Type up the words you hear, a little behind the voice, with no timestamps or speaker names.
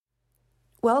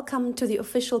Welcome to the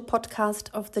official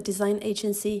podcast of the design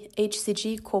agency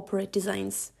HCG Corporate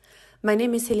Designs. My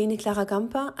name is Helene Clara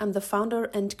Gamper. I'm the founder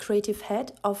and creative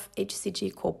head of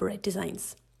HCG Corporate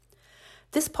Designs.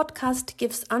 This podcast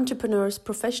gives entrepreneurs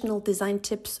professional design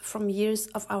tips from years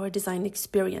of our design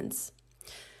experience.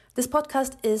 This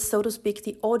podcast is, so to speak,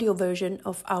 the audio version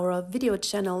of our video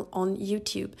channel on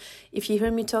YouTube. If you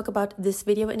hear me talk about this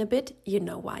video in a bit, you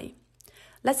know why.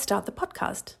 Let's start the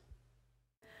podcast.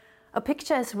 A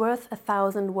picture is worth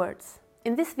 1,000 words.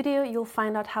 In this video, you'll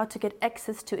find out how to get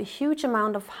access to a huge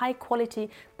amount of high-quality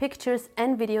pictures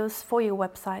and videos for your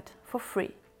website for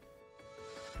free.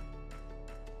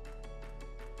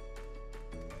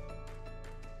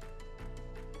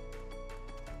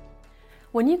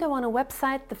 When you go on a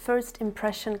website, the first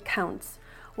impression counts.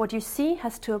 What you see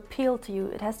has to appeal to you.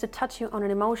 It has to touch you on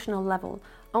an emotional level.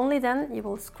 Only then you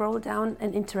will scroll down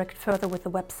and interact further with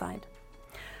the website.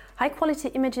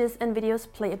 High-quality images and videos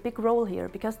play a big role here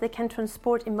because they can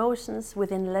transport emotions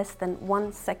within less than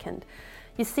 1 second.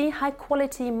 You see,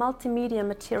 high-quality multimedia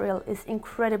material is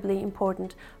incredibly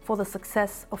important for the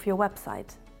success of your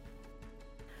website.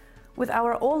 With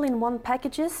our all-in-one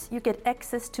packages, you get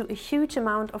access to a huge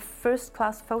amount of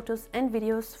first-class photos and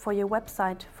videos for your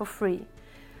website for free.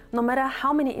 No matter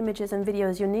how many images and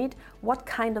videos you need, what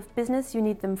kind of business you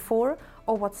need them for,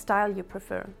 or what style you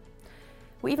prefer.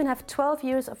 We even have 12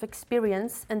 years of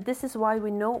experience, and this is why we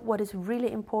know what is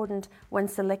really important when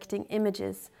selecting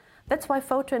images. That's why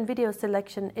photo and video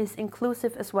selection is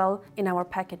inclusive as well in our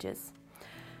packages.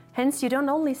 Hence, you don't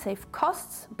only save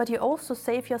costs, but you also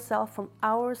save yourself from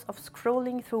hours of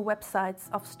scrolling through websites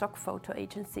of stock photo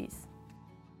agencies.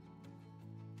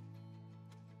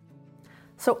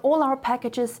 So all our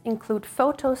packages include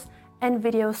photos and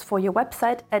videos for your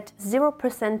website at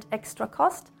 0% extra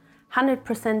cost,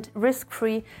 100%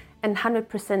 risk-free and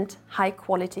 100% high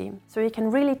quality. So you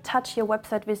can really touch your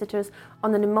website visitors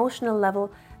on an emotional level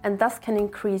and thus can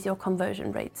increase your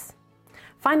conversion rates.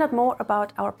 Find out more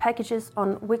about our packages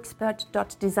on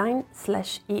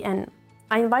wixpert.design/en.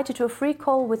 I invite you to a free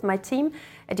call with my team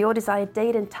at your desired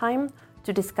date and time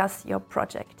to discuss your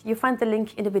project. You find the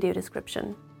link in the video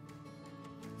description.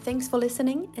 Thanks for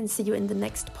listening and see you in the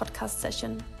next podcast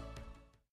session.